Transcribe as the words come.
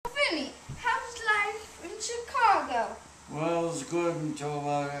Well, it's good until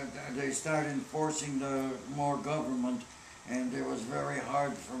they started enforcing the more government, and it was very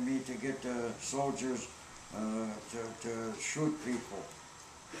hard for me to get the soldiers to shoot people.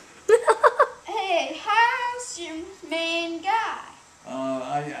 Hey, how's your main guy?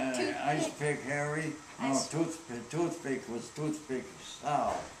 Ice Pick Harry. No, Toothpick was Toothpick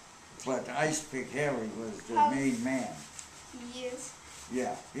Sal, but Ice Pick Harry was the main man. He is?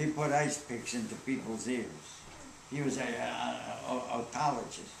 Yeah, he put ice picks into people's ears. He was a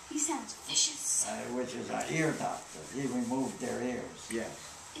otologist. He sounds vicious. Which is an ear doctor. He removed their ears, yes.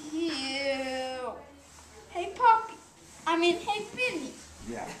 Ew. Hey, Poppy. Hey, Vinny.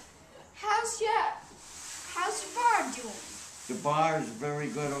 Yeah. How's your bar doing? The bar is very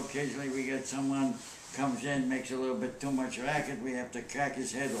good. Occasionally we get someone comes in, makes a little bit too much racket, we have to crack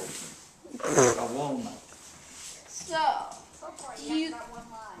his head open. Like a walnut. So you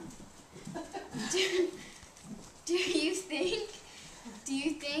do you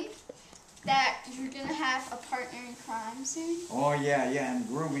think that you're gonna have a partner in crime soon? Oh yeah, I'm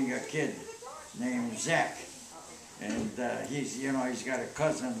grooming a kid named Zach, and he's got a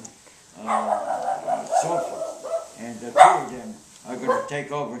cousin, Sophie, and the two of them are gonna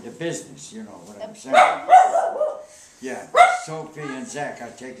take over the business. You know what I'm saying? Yeah, Sophie and Zach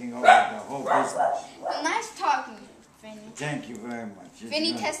are taking over the whole business. Well, nice talking to you, Vinny. Thank you very much.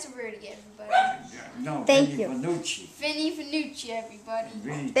 Vinny Testaverde, everybody. No, Thank Vinny you. Venouchi. Vinny Venouchi, everybody.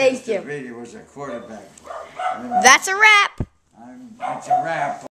 Vinny Thank you. Testaverde was a quarterback. That's a wrap. That's a wrap.